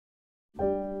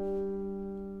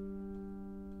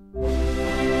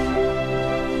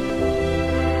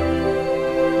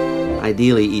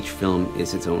Ideally, each film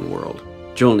is its own world.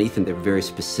 Joel and Ethan, they're very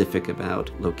specific about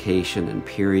location and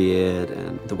period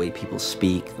and the way people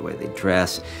speak, the way they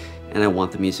dress, and I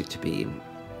want the music to be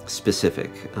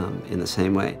specific in the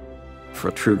same way.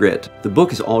 For True Grit, the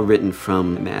book is all written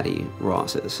from Mattie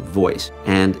Ross's voice,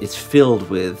 and it's filled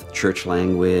with church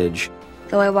language.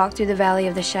 Though I walk through the valley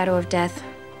of the shadow of death,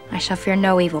 I shall fear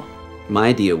no evil. My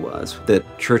idea was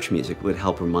that church music would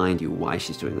help remind you why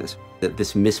she's doing this. That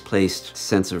this misplaced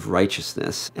sense of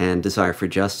righteousness and desire for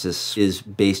justice is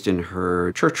based in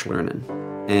her church learning.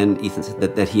 And Ethan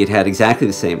said that he had had exactly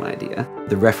the same idea.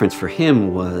 The reference for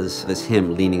him was this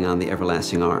hymn, Leaning on the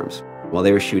Everlasting Arms. While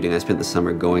they were shooting, I spent the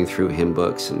summer going through hymn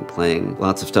books and playing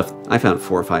lots of stuff. I found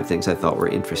 4 or 5 things I thought were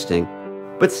interesting.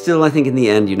 But still, I think in the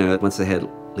end, you know, once they had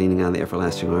Leaning on the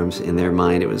Everlasting Arms in their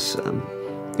mind, it was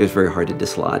very hard to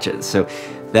dislodge it. So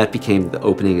that became the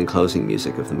opening and closing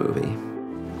music of the movie.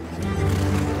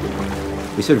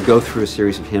 We sort of go through a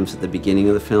series of hymns at the beginning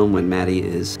of the film when Mattie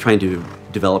is trying to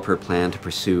develop her plan to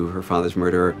pursue her father's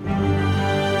murderer.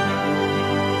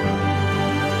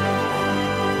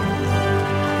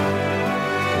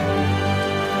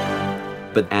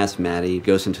 But as Mattie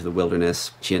goes into the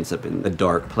wilderness, she ends up in a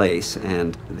dark place,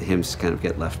 and the hymns kind of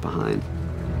get left behind.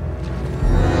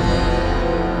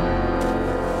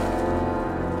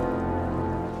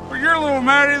 Well, you're little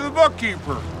Mattie the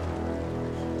bookkeeper.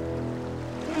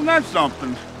 Isn't that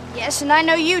something? Yes, and I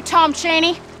know you, Tom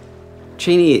Chaney.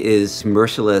 Chaney is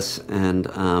merciless and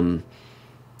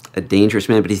a dangerous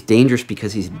man, but he's dangerous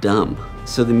because he's dumb.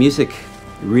 So the music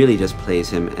really just plays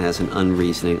him as an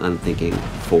unreasoning, unthinking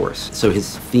force. So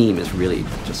his theme is really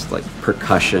just like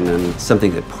percussion and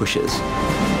something that pushes.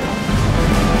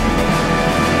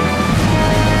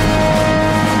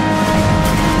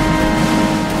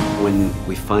 When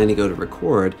we finally go to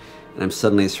record, and I'm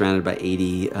suddenly surrounded by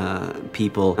 80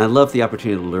 people, I love the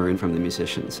opportunity to learn from the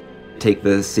musicians. Take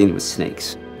the scene with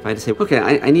snakes. If I had to say, okay,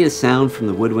 I need a sound from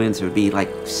the woodwinds, it would be like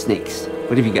snakes.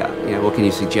 What have you got? You know, what can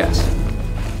you suggest?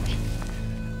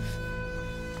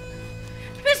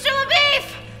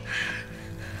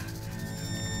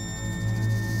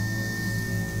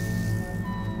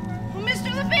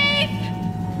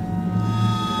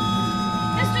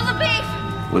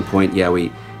 At one point, yeah,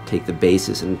 we take the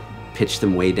basses and pitch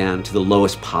them way down to the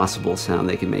lowest possible sound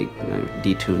they can make, you know,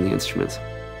 detune the instruments.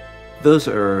 Those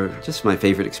are just my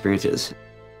favorite experiences.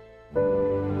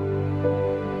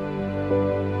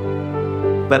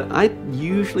 But I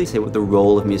usually say what the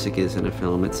role of music is in a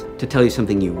film. It's to tell you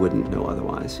something you wouldn't know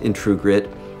otherwise. In True Grit,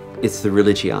 it's the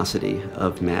religiosity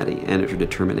of Mattie and her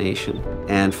determination.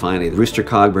 And finally, Rooster,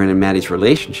 Cogburn, and Mattie's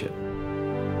relationship.